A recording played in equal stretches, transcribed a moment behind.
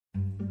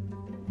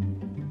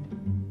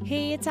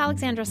Hey, it's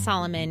Alexandra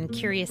Solomon,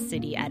 Curious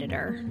City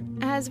editor.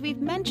 As we've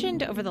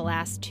mentioned over the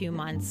last 2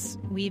 months,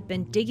 we've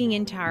been digging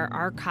into our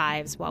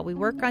archives while we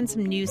work on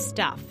some new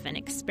stuff and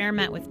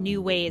experiment with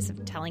new ways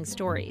of telling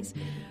stories.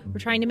 We're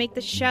trying to make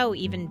the show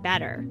even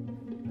better.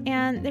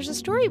 And there's a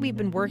story we've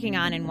been working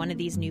on in one of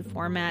these new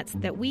formats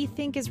that we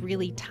think is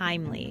really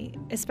timely,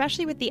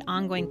 especially with the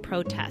ongoing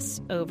protests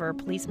over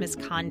police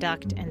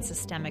misconduct and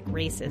systemic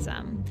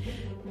racism.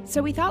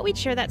 So we thought we'd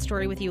share that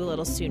story with you a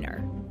little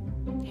sooner.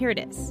 Here it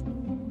is.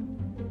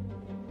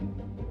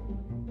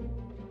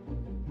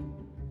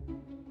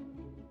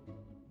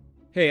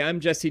 Hey, I'm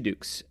Jesse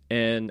Dukes,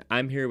 and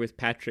I'm here with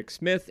Patrick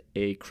Smith,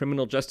 a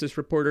criminal justice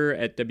reporter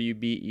at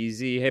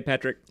WBEZ. Hey,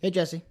 Patrick. Hey,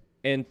 Jesse.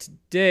 And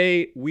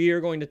today we are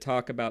going to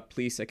talk about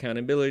police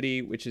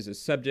accountability, which is a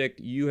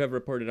subject you have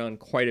reported on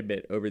quite a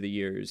bit over the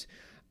years.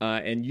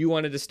 And you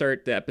wanted to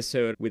start the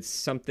episode with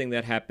something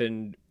that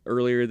happened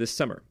earlier this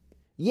summer.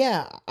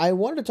 Yeah, I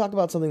wanted to talk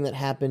about something that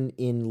happened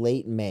in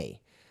late May.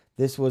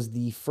 This was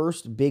the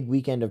first big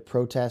weekend of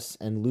protests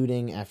and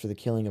looting after the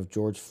killing of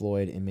George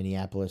Floyd in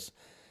Minneapolis.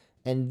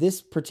 And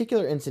this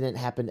particular incident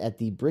happened at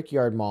the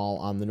Brickyard Mall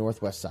on the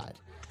northwest side.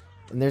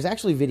 And there's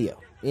actually video.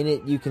 In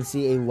it, you can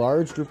see a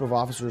large group of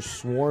officers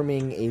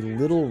swarming a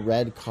little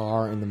red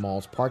car in the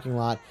mall's parking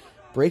lot,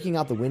 breaking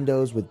out the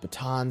windows with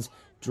batons,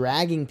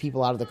 dragging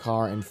people out of the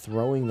car, and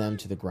throwing them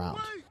to the ground.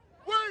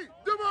 Wait,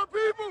 they're my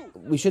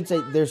people! We should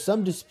say there's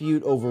some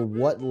dispute over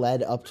what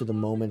led up to the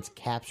moments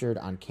captured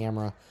on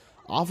camera.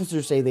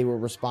 Officers say they were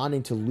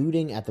responding to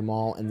looting at the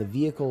mall and the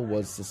vehicle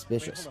was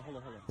suspicious. Hold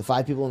on. The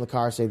 5 people in the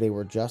car say they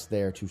were just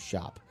there to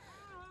shop.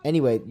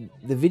 Anyway,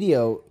 the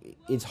video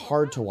is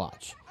hard to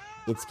watch.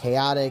 It's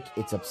chaotic,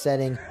 it's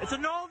upsetting. It's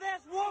an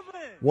old-ass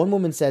woman! One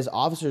woman says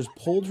officers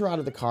pulled her out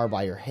of the car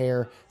by her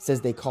hair,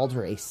 says they called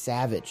her a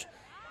savage.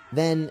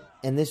 Then,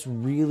 and this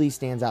really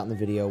stands out in the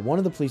video, one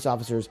of the police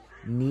officers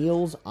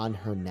kneels on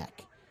her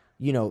neck.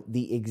 You know,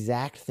 the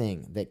exact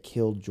thing that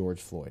killed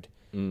George Floyd.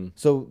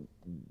 So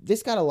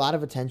this got a lot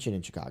of attention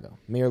in Chicago.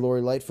 Mayor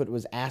Lori Lightfoot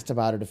was asked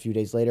about it a few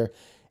days later,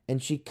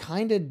 and she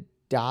kind of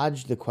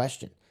dodged the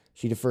question.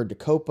 She deferred to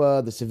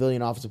COPA, the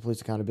Civilian Office of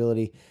Police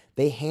Accountability.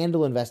 They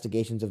handle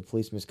investigations of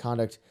police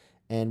misconduct,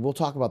 and we'll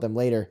talk about them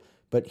later.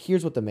 But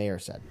here's what the mayor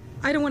said.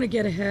 I don't want to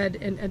get ahead,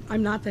 and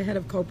I'm not the head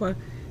of COPA.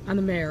 I'm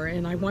the mayor,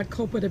 and I want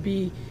COPA to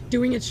be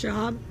doing its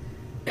job,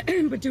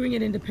 but doing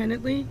it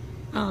independently.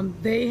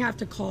 They have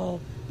to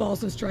call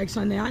balls and strikes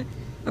on that.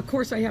 Of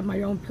course, I have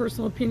my own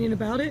personal opinion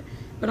about it,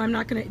 but I'm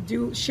not going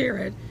to share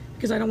it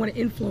because I don't want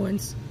to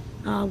influence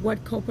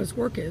what COPA's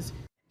work is.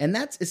 And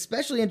that's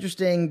especially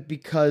interesting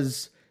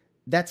because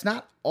that's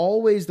not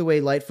always the way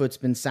Lightfoot's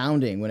been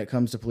sounding when it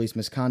comes to police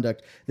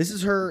misconduct. This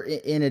is her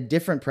in a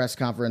different press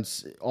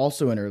conference,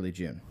 also in early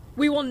June.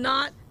 We will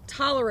not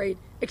tolerate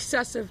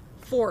excessive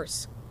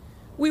force.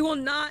 We will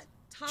not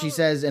tolerate... She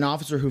says an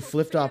officer who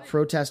flipped off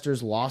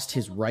protesters lost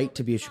his right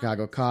to be a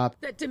Chicago cop.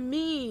 ...that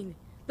demean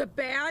the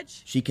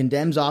badge. She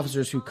condemns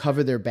officers who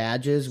cover their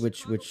badges,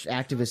 which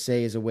activists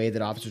say is a way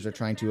that officers are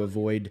trying to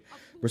avoid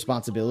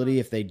responsibility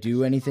if they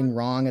do anything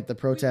wrong at the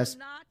protest. We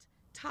will not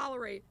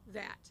tolerate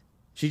that.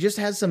 She just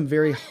has some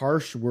very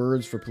harsh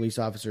words for police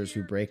officers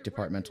who break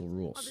departmental Of the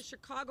rules.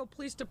 Chicago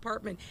Police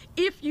Department.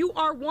 If you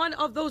are one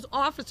of those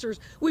officers,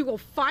 we will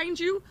find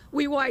you,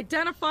 we will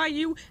identify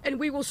you, and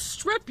we will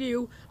strip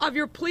you of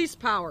your police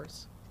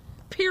powers.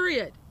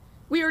 Period.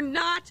 We are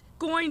not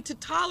going to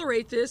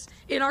tolerate this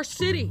in our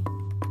city.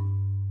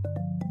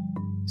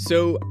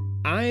 So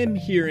I am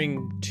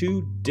hearing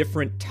two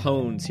different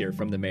tones here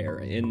from the mayor.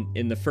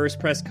 In the first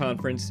press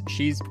conference,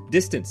 she's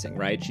distancing,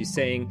 right? She's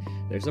saying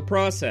there's a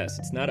process.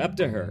 It's not up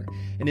to her.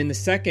 And in the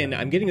second,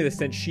 I'm getting the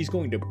sense she's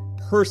going to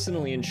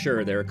personally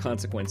ensure there are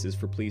consequences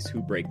for police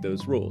who break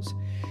those rules.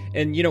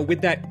 And, you know,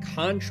 with that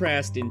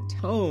contrast in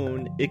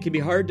tone, it can be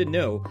hard to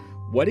know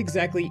what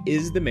exactly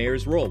is the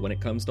mayor's role when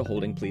it comes to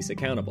holding police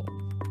accountable.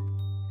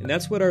 And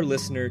that's what our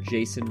listener,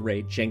 Jason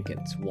Ray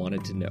Jenkins,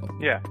 wanted to know.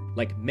 Yeah.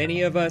 Like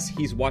many of us,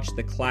 he's watched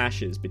the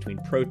clashes between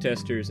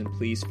protesters and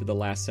police for the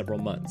last several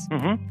months.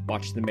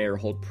 Watched the mayor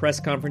hold press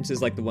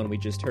conferences like the one we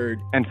just heard.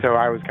 And so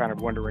I was kind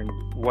of wondering,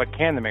 what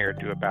can the mayor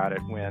do about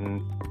it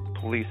when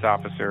police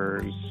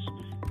officers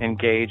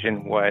engage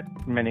in what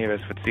many of us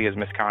would see as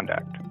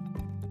misconduct?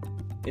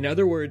 In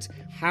other words,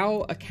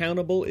 how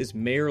accountable is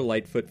Mayor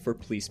Lightfoot for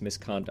police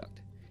misconduct?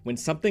 When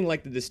something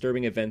like the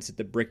disturbing events at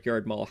the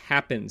Brickyard Mall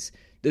happens,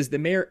 does the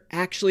mayor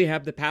actually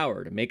have the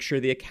power to make sure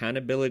the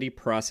accountability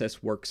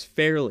process works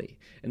fairly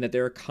and that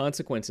there are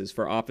consequences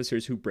for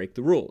officers who break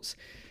the rules?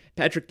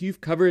 Patrick, you've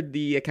covered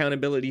the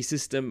accountability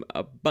system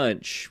a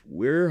bunch.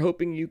 We're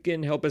hoping you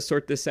can help us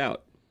sort this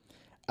out.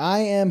 I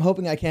am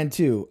hoping I can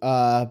too.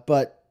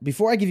 But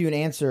before I give you an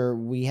answer,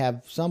 we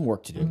have some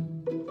work to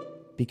do.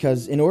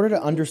 Because in order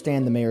to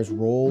understand the mayor's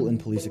role in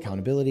police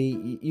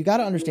accountability, you got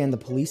to understand the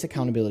police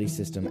accountability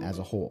system as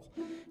a whole.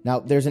 Now,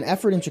 there's an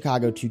effort in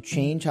Chicago to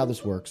change how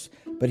this works,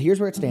 but here's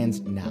where it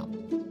stands now.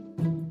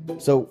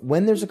 So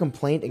when there's a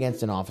complaint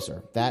against an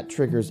officer, that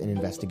triggers an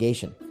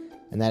investigation.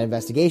 And that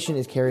investigation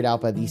is carried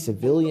out by the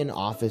Civilian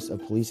Office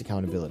of Police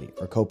Accountability,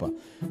 or COPA.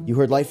 You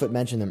heard Lightfoot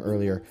mention them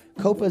earlier.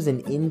 COPA is an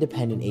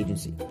independent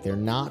agency. They're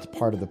not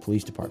part of the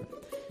police department.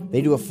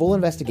 They do a full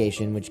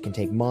investigation, which can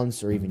take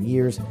months or even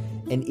years,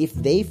 and if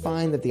they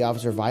find that the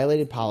officer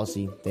violated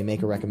policy, they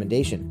make a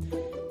recommendation.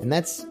 And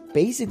that's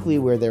basically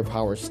where their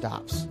power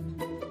stops.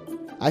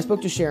 I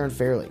spoke to Sharon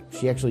Fairley.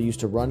 She actually used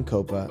to run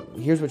COPA.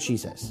 Here's what she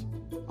says.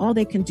 All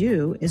they can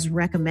do is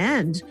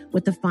recommend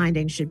what the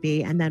findings should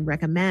be and then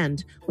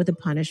recommend what the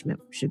punishment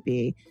should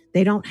be.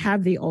 They don't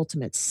have the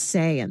ultimate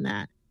say in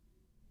that.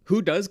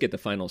 Who does get the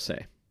final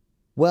say?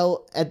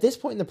 Well, at this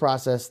point in the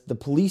process, the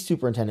police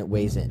superintendent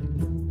weighs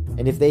in.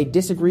 And if they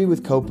disagree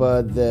with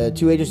COPA, the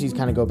two agencies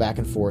kind of go back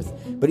and forth.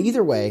 But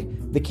either way,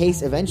 the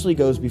case eventually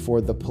goes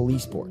before the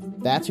police board.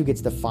 That's who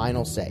gets the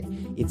final say.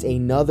 It's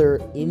another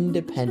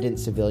independent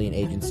civilian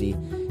agency,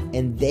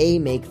 and they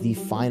make the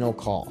final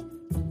call.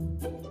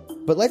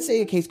 But let's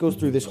say a case goes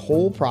through this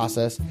whole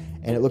process,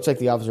 and it looks like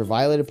the officer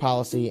violated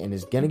policy and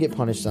is going to get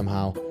punished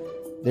somehow.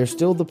 There's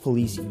still the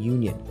police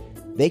union.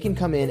 They can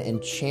come in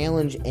and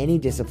challenge any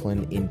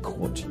discipline in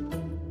court.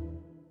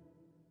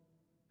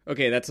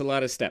 Okay, that's a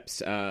lot of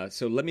steps.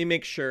 So let me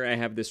make sure I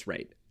have this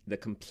right. The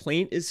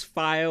complaint is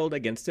filed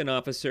against an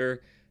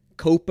officer.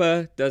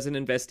 COPA does an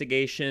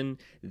investigation.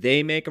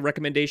 They make a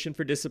recommendation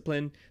for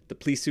discipline. The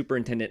police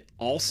superintendent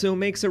also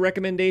makes a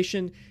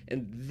recommendation.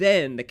 And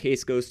then the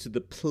case goes to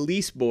the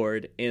police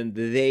board and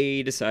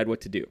they decide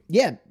what to do.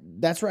 Yeah,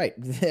 that's right.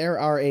 There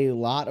are a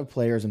lot of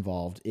players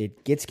involved.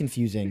 It gets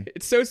confusing.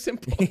 It's so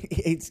simple.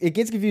 It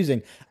gets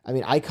confusing. I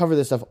mean, I cover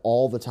this stuff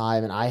all the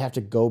time, and I have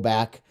to go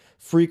back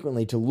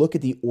frequently to look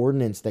at the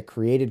ordinance that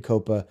created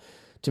COPA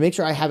to make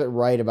sure I have it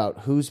right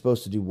about who's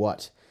supposed to do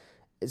what.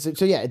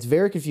 So yeah, it's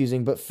very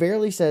confusing, but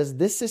Fairley says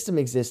this system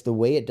exists the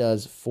way it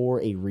does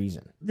for a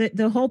reason.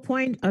 The whole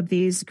point of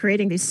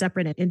creating these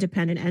separate and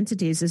independent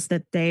entities is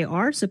that they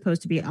are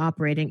supposed to be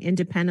operating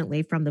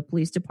independently from the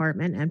police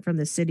department and from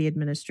the city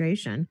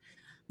administration.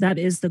 That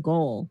is the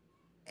goal.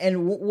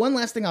 And one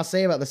last thing I'll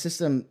say about the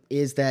system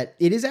is that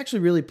it is actually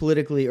really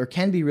politically, or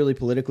can be really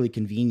politically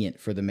convenient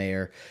for the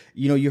mayor.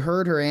 You know, you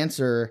heard her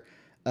answer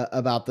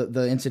about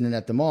the incident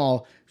at the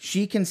mall.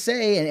 She can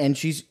say, and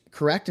she's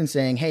correct in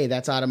saying, hey,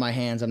 that's out of my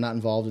hands. I'm not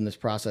involved in this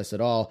process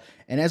at all.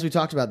 And as we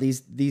talked about,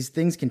 these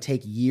things can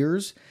take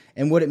years.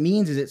 And what it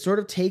means is it sort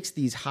of takes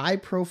these high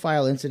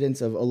profile incidents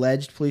of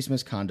alleged police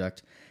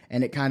misconduct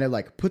and it kind of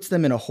like puts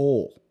them in a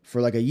hole for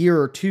like a year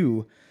or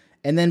two.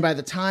 And then by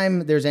the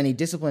time there's any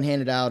discipline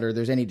handed out or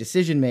there's any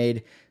decision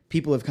made,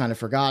 people have kind of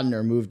forgotten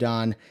or moved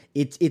on.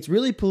 It's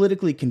really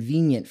politically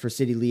convenient for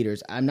city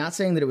leaders. I'm not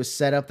saying that it was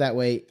set up that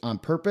way on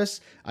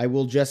purpose. I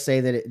will just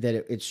say that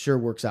it sure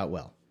works out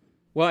well.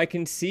 Well, I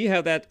can see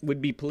how that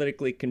would be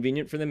politically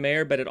convenient for the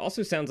mayor, but it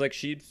also sounds like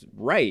she's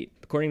right.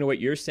 According to what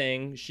you're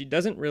saying, she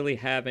doesn't really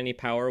have any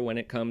power when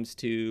it comes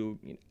to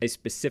a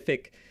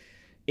specific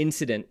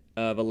incident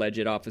of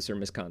alleged officer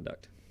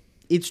misconduct.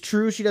 It's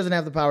true she doesn't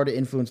have the power to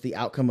influence the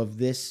outcome of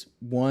this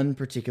one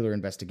particular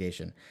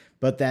investigation,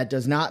 but that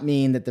does not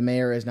mean that the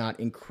mayor is not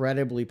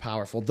incredibly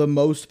powerful, the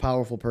most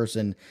powerful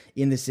person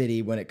in the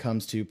city when it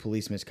comes to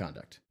police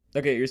misconduct.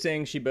 Okay, you're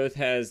saying she both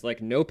has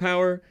like no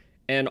power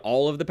and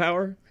all of the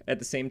power at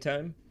the same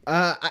time?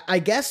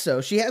 I guess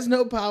so. She has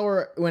no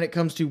power when it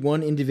comes to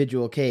one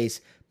individual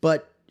case,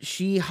 but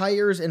she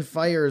hires and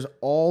fires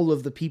all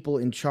of the people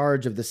in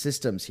charge of the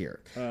systems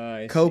here.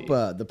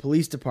 COPA, the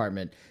police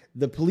department,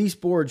 the police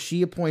board.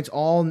 She appoints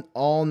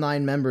all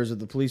 9 members of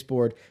the police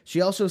board.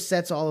 She also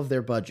sets all of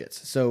their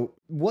budgets. So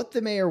what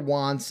the mayor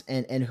wants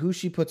and who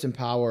she puts in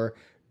power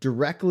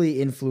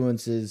directly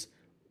influences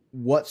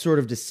what sort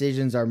of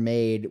decisions are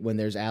made when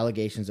there's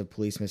allegations of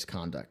police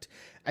misconduct.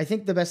 I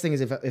think the best thing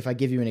is if I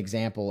give you an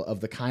example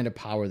of the kind of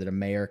power that a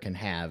mayor can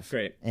have.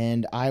 Great.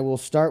 And I will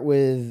start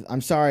with, I'm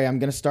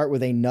going to start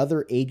with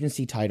another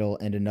agency title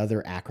and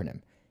another acronym.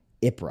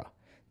 IPRA,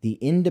 the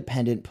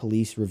Independent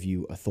Police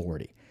Review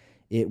Authority.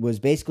 It was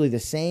basically the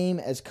same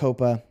as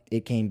COPA.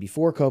 It came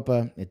before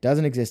COPA. It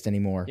doesn't exist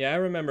anymore. Yeah, I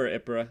remember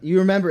IPRA. You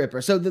remember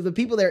IPRA. So the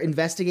people there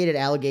investigated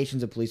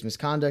allegations of police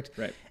misconduct.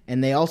 Right.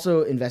 And they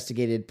also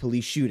investigated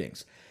police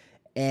shootings.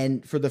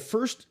 And for the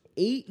first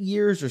 8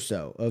 years or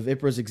so of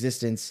IPRA's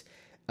existence,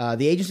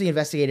 the agency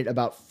investigated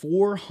about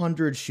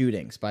 400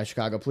 shootings by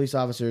Chicago police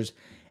officers,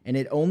 and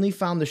it only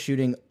found the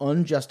shooting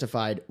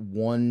unjustified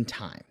one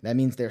time. That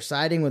means they're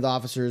siding with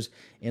officers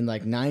in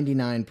like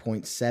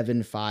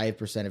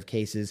 99.75% of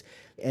cases.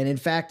 And in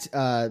fact,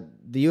 the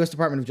U.S.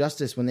 Department of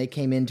Justice, when they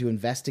came in to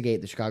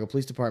investigate the Chicago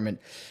Police Department,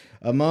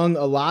 among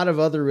a lot of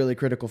other really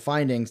critical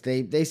findings,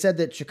 they said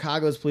that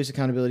Chicago's police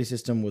accountability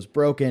system was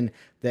broken,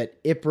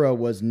 that IPRA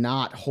was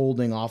not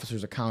holding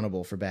officers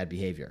accountable for bad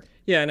behavior.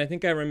 Yeah, and I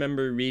think I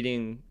remember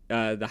reading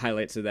the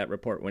highlights of that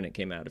report when it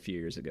came out a few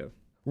years ago.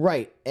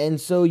 Right.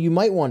 And so you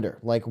might wonder,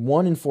 like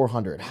 1 in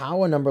 400,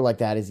 how a number like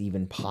that is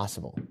even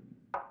possible.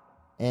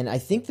 And I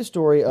think the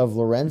story of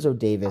Lorenzo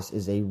Davis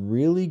is a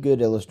really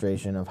good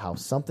illustration of how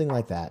something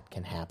like that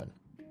can happen.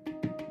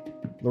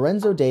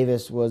 Lorenzo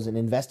Davis was an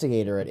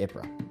investigator at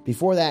IPRA.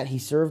 Before that, he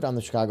served on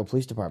the Chicago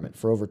Police Department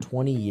for over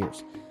 20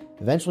 years,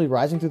 eventually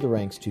rising through the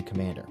ranks to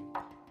commander.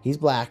 He's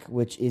black,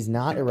 which is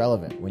not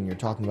irrelevant when you're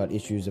talking about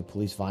issues of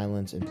police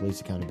violence and police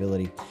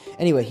accountability.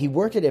 Anyway, he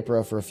worked at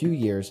IPRA for a few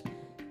years,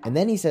 and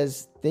then he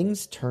says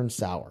things turned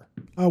sour.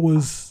 I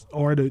was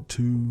ordered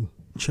to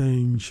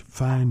change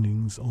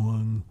findings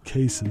on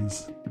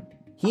cases.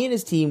 He and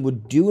his team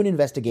would do an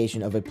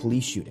investigation of a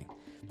police shooting.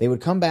 They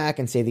would come back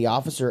and say the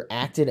officer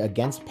acted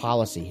against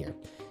policy here.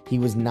 He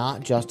was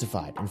not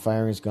justified in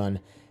firing his gun,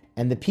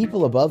 and the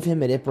people above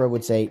him at IPRA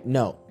would say,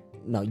 no,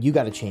 you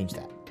got to change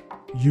that.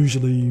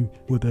 Usually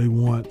what they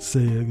want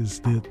said is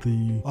that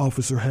the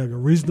officer had a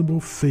reasonable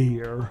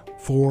fear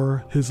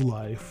for his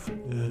life,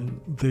 and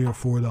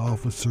therefore the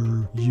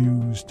officer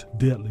used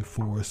deadly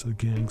force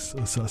against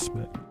a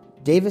suspect.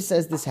 Davis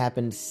says this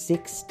happened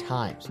 6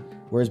 times,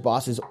 where his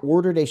bosses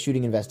ordered a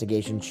shooting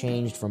investigation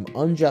changed from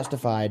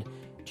unjustified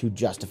to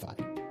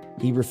justified.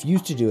 He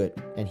refused to do it,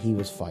 and he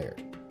was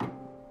fired.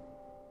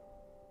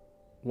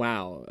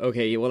 Wow.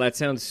 Okay, well, that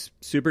sounds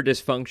super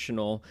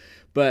dysfunctional,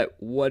 but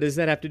what does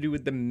that have to do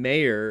with the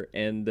mayor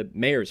and the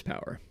mayor's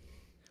power?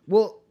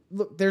 Well,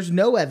 look, there's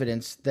no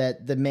evidence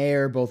that the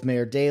mayor, both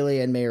Mayor Daley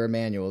and Mayor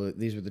Emanuel,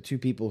 these were the two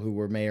people who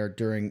were mayor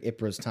during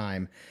IPRA's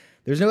time,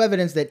 there's no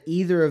evidence that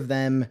either of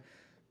them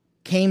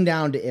came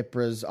down to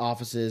IPRA's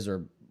offices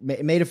or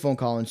made a phone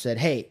call and said,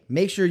 hey,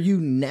 make sure you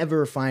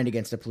never find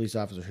against a police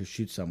officer who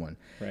shoots someone.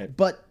 Right.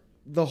 But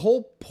the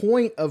whole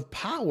point of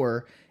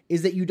power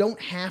is that you don't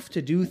have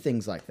to do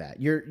things like that.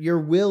 Your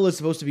will is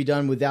supposed to be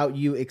done without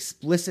you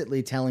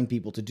explicitly telling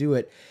people to do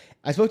it.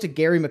 I spoke to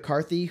Gary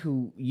McCarthy,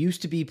 who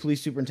used to be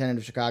police superintendent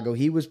of Chicago.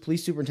 He was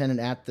police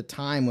superintendent at the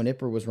time when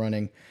IPRA was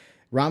running.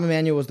 Rahm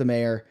Emanuel was the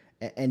mayor.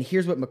 And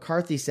here's what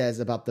McCarthy says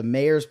about the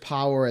mayor's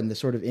power and the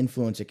sort of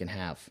influence it can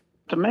have.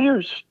 The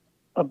mayor's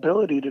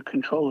ability to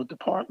control a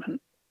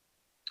department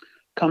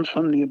comes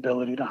from the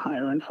ability to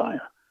hire and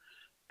fire.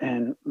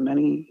 And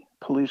many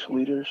police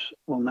leaders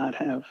will not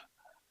have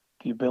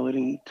the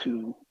ability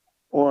to,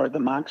 or the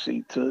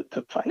moxie to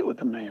fight with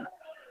the mayor.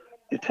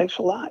 It takes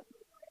a lot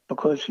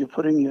because you're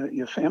putting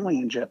your family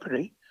in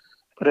jeopardy.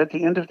 But at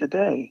the end of the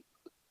day,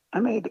 I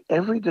made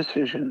every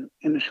decision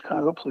in the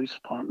Chicago Police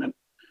Department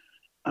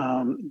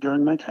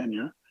during my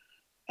tenure,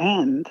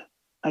 and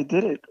I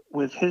did it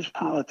with his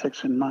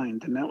politics in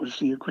mind, and that was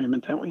the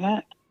agreement that we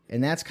had.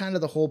 And that's kind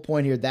of the whole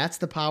point here. That's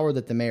the power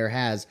that the mayor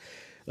has.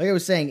 Like I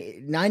was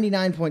saying,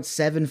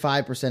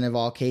 99.75% of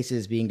all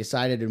cases being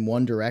decided in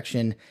one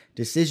direction,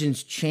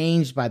 decisions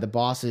changed by the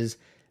bosses,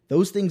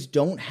 those things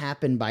don't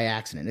happen by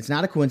accident. It's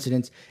not a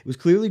coincidence. It was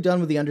clearly done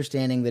with the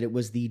understanding that it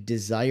was the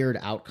desired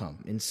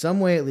outcome. In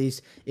some way, at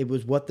least, it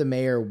was what the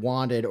mayor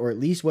wanted, or at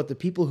least what the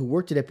people who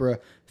worked at IPRA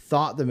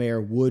thought the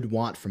mayor would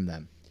want from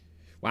them.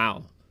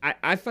 Wow.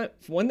 I find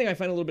one thing I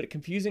find a little bit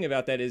confusing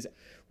about that is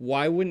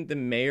why wouldn't the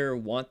mayor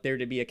want there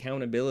to be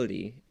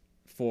accountability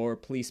for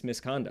police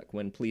misconduct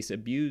when police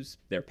abuse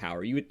their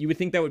power? You would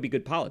think that would be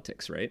good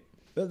politics, right?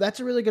 That's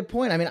a really good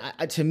point. I mean,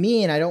 to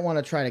me, and I don't want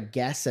to try to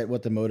guess at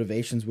what the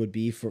motivations would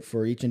be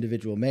for each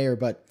individual mayor,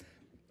 but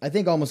I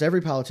think almost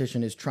every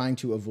politician is trying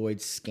to avoid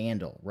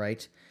scandal,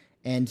 right?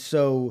 And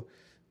so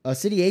a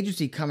city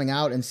agency coming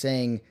out and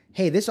saying,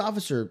 hey, this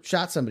officer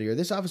shot somebody or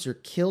this officer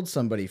killed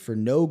somebody for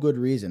no good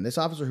reason, this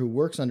officer who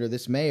works under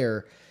this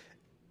mayor,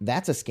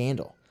 that's a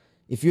scandal.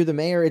 If you're the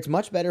mayor, it's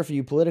much better for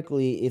you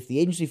politically if the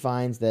agency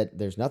finds that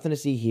there's nothing to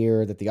see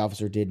here, that the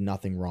officer did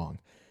nothing wrong.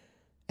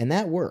 And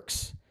that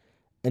works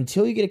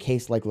until you get a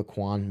case like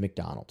Laquan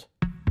McDonald.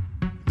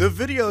 The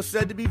video is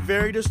said to be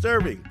very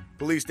disturbing.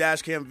 Police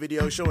dashcam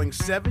video showing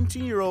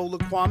 17-year-old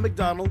Laquan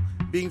McDonald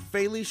being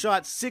fatally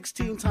shot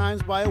 16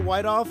 times by a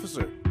white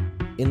officer.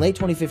 In late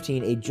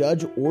 2015, a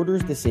judge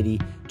orders the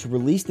city to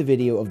release the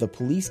video of the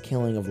police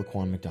killing of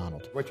Laquan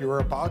McDonald. What you are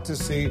about to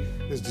see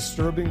is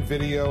disturbing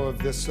video of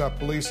this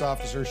police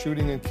officer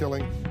shooting and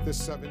killing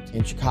this 17.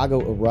 And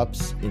Chicago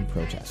erupts in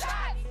protest.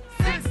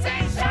 16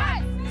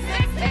 shots!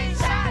 16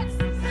 shots!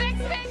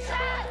 16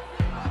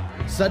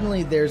 shots!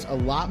 Suddenly, there's a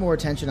lot more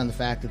attention on the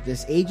fact that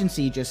this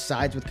agency just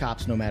sides with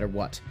cops no matter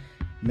what.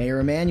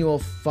 Mayor Emanuel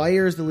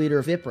fires the leader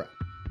of IPRA.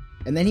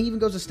 And then he even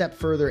goes a step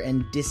further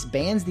and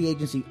disbands the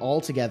agency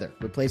altogether,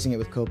 replacing it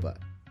with COPA.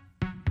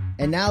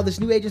 And now this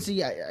new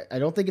agency, I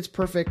don't think it's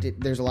perfect.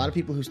 There's a lot of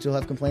people who still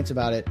have complaints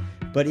about it,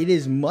 but it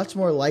is much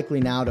more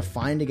likely now to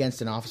find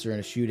against an officer in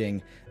a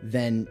shooting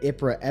than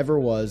IPRA ever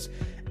was.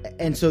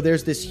 And so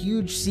there's this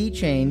huge sea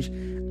change,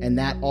 and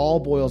that all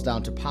boils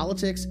down to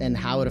politics and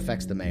how it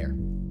affects the mayor.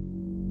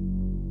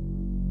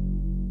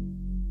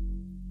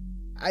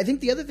 I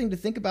think the other thing to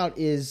think about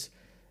is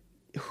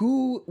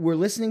who we're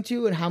listening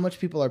to and how much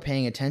people are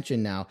paying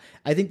attention now.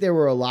 I think there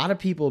were a lot of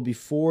people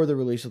before the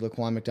release of the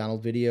Laquan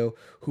McDonald video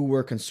who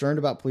were concerned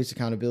about police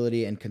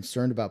accountability and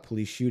concerned about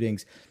police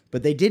shootings,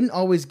 but they didn't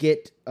always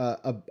get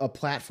a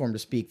platform to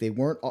speak.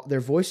 Their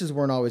voices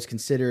weren't always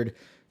considered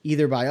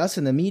either by us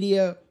in the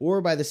media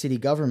or by the city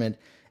government.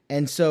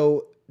 And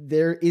so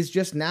there is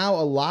just now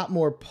a lot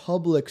more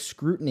public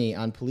scrutiny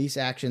on police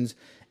actions.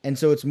 And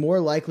so it's more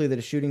likely that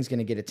a shooting is going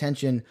to get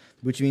attention,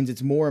 which means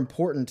it's more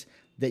important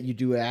that you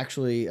do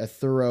actually a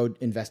thorough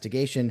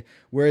investigation,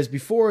 whereas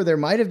before there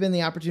might have been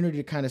the opportunity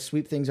to kind of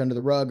sweep things under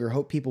the rug or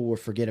hope people will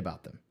forget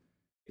about them.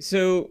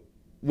 So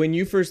when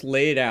you first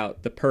laid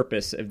out the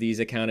purpose of these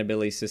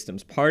accountability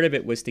systems, part of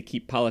it was to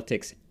keep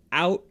politics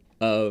out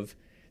of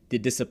the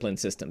discipline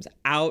systems,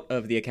 out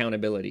of the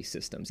accountability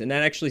systems. And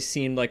that actually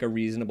seemed like a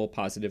reasonable,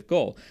 positive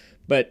goal.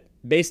 But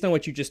based on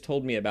what you just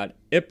told me about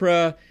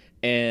IPRA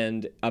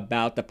and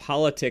about the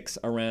politics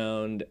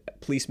around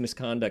police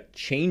misconduct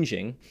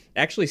changing,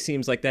 actually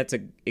seems like that's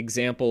an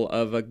example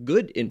of a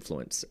good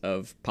influence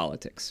of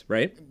politics,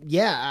 right?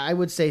 Yeah, I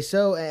would say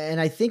so. And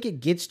I think it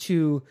gets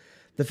to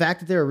the fact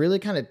that there are really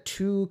kind of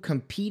two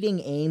competing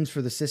aims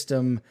for the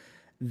system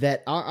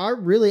that are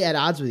really at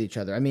odds with each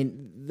other. I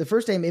mean, the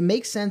first aim, it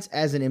makes sense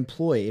as an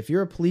employee. If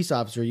you're a police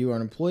officer, you are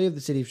an employee of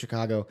the city of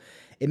Chicago,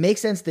 it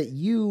makes sense that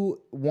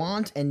you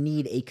want and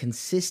need a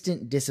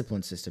consistent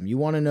discipline system. You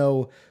want to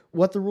know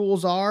what the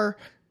rules are,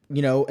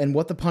 and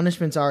what the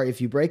punishments are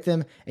if you break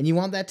them. And you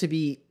want that to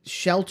be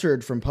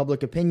sheltered from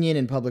public opinion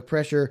and public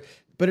pressure.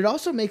 But it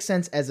also makes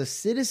sense as a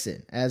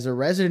citizen, as a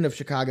resident of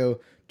Chicago,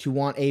 to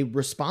want a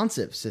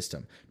responsive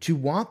system, to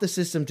want the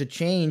system to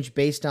change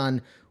based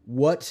on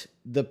what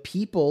the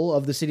people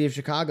of the city of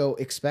Chicago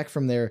expect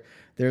from their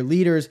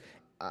leaders.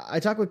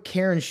 I talked with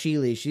Karen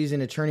Sheely. She's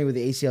an attorney with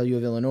the ACLU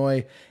of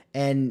Illinois,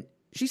 and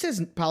she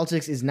says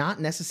politics is not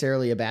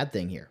necessarily a bad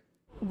thing here.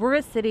 We're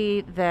a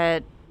city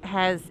that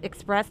has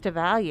expressed a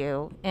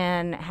value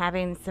in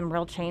having some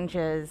real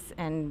changes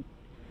in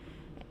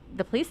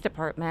the police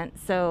department,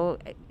 so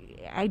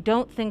I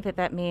don't think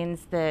that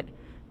means that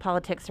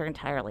politics are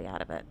entirely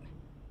out of it.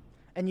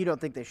 And you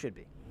don't think they should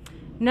be?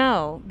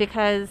 No,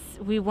 because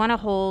we want to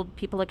hold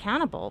people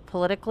accountable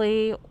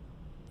politically,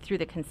 through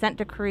the consent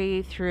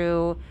decree,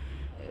 through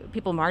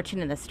people marching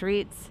in the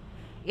streets.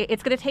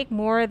 It's going to take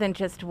more than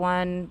just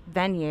one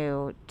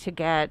venue to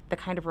get the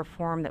kind of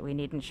reform that we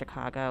need in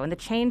Chicago and the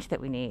change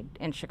that we need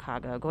in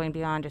Chicago, going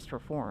beyond just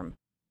reform.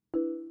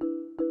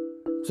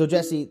 So,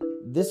 Jesse,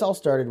 this all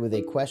started with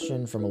a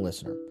question from a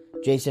listener,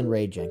 Jason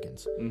Ray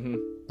Jenkins. Mm-hmm.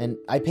 And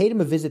I paid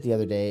him a visit the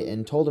other day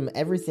and told him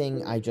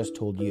everything I just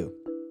told you.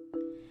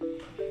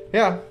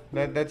 Yeah,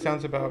 that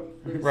sounds about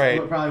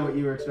right. Probably what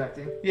you were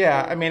expecting.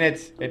 Yeah, I mean,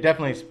 it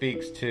definitely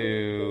speaks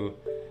to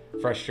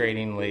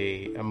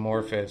frustratingly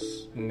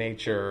amorphous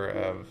nature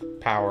of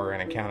power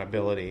and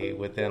accountability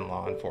within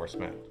law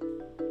enforcement.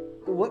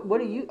 What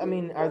do you,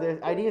 are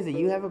there ideas that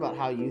you have about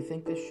how you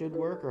think this should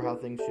work or how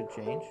things should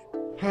change?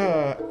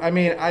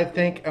 I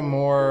think a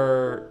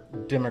more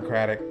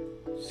democratic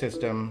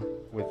system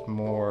with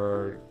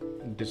more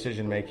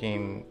decision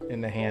making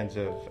in the hands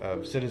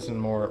of citizens,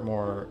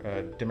 more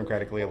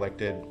democratically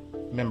elected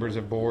members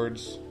of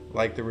boards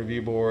like the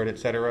review board,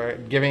 etc.,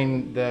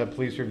 giving the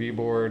police review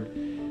board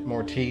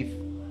more teeth,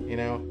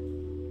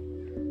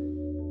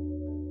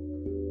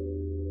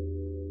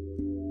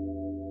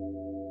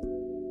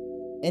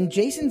 And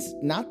Jason's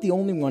not the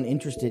only one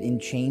interested in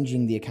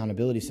changing the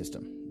accountability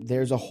system.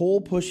 There's a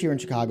whole push here in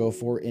Chicago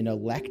for an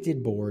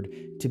elected board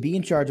to be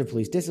in charge of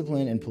police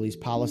discipline and police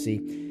policy.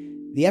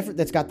 The effort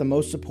that's got the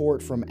most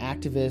support from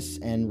activists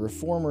and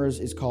reformers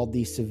is called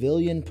the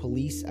Civilian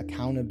Police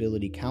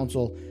Accountability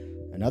Council,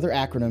 another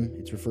acronym.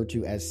 It's referred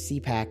to as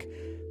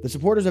CPAC. The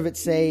supporters of it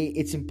say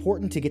it's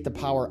important to get the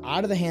power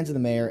out of the hands of the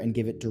mayor and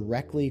give it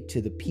directly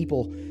to the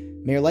people.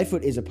 Mayor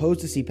Lightfoot is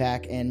opposed to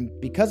CPAC, and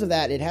because of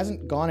that, it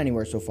hasn't gone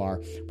anywhere so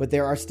far, but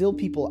there are still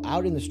people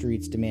out in the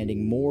streets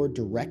demanding more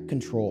direct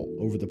control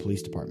over the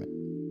police department.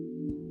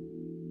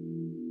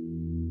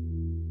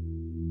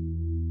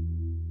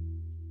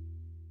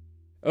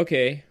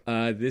 Okay,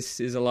 this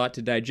is a lot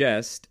to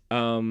digest,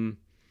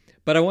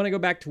 but I want to go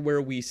back to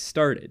where we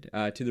started,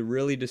 to the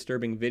really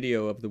disturbing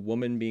video of the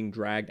woman being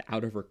dragged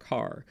out of her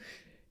car,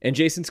 and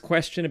Jason's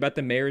question about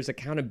the mayor's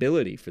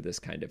accountability for this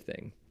kind of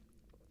thing.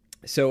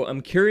 So I'm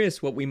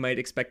curious what we might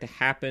expect to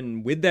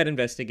happen with that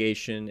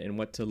investigation and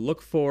what to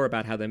look for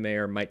about how the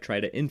mayor might try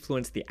to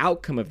influence the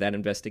outcome of that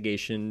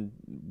investigation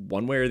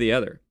one way or the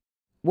other.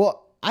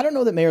 Well, I don't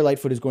know that Mayor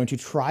Lightfoot is going to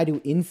try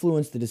to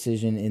influence the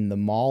decision in the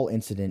mall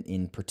incident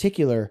in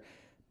particular,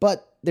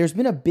 but there's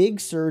been a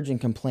big surge in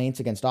complaints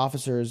against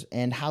officers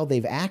and how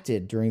they've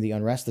acted during the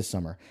unrest this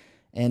summer.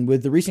 And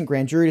with the recent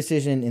grand jury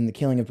decision in the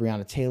killing of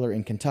Breonna Taylor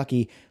in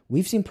Kentucky,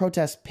 we've seen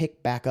protests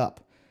pick back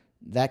up.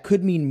 That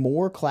could mean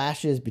more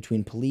clashes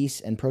between police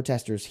and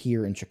protesters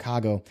here in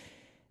Chicago,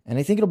 and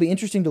I think it'll be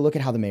interesting to look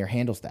at how the mayor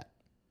handles that.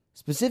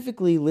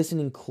 Specifically,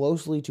 listening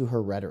closely to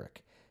her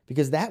rhetoric,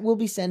 because that will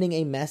be sending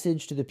a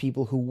message to the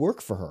people who work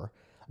for her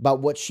about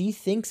what she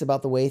thinks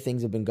about the way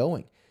things have been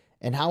going,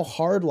 and how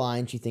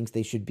hardline she thinks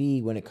they should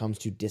be when it comes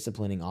to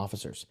disciplining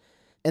officers.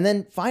 And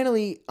then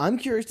finally, I'm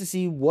curious to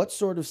see what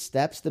sort of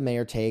steps the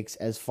mayor takes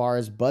as far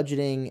as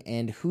budgeting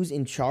and who's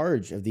in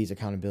charge of these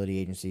accountability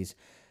agencies.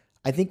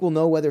 I think we'll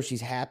know whether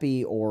she's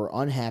happy or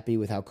unhappy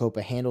with how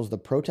COPA handles the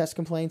protest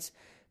complaints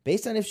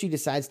based on if she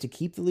decides to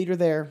keep the leader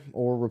there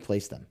or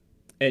replace them.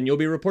 And you'll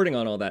be reporting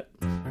on all that.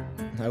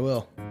 I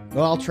will.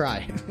 Well, I'll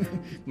try.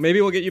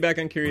 Maybe we'll get you back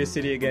on Curious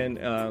City again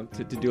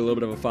to do a little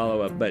bit of a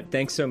follow-up. But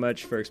thanks so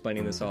much for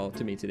explaining this all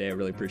to me today. I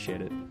really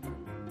appreciate it.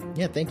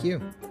 Yeah, thank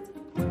you.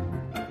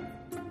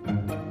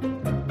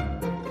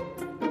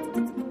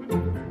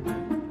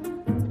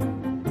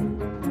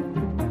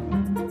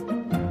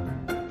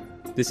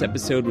 This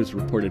episode was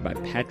reported by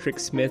Patrick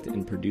Smith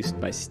and produced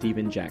by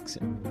Stephen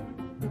Jackson.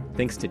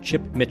 Thanks to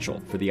Chip Mitchell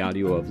for the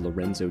audio of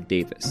Lorenzo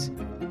Davis.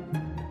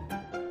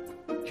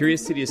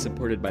 Curious City is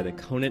supported by the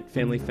Conant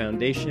Family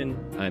Foundation.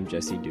 I'm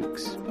Jesse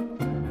Dukes.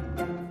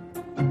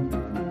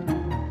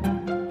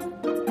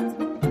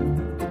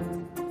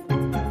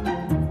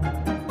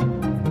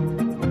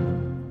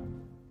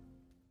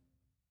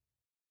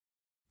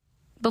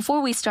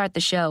 Before we start the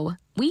show,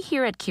 we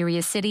here at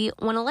Curious City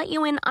want to let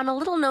you in on a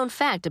little-known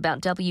fact about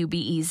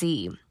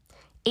WBEZ.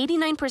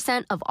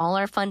 89% of all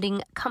our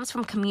funding comes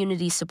from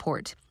community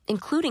support,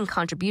 including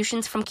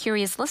contributions from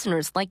curious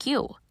listeners like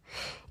you.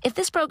 If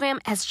this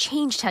program has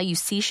changed how you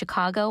see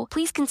Chicago,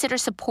 please consider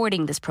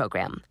supporting this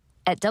program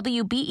at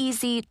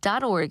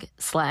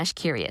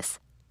wbez.org/curious.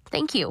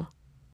 Thank you.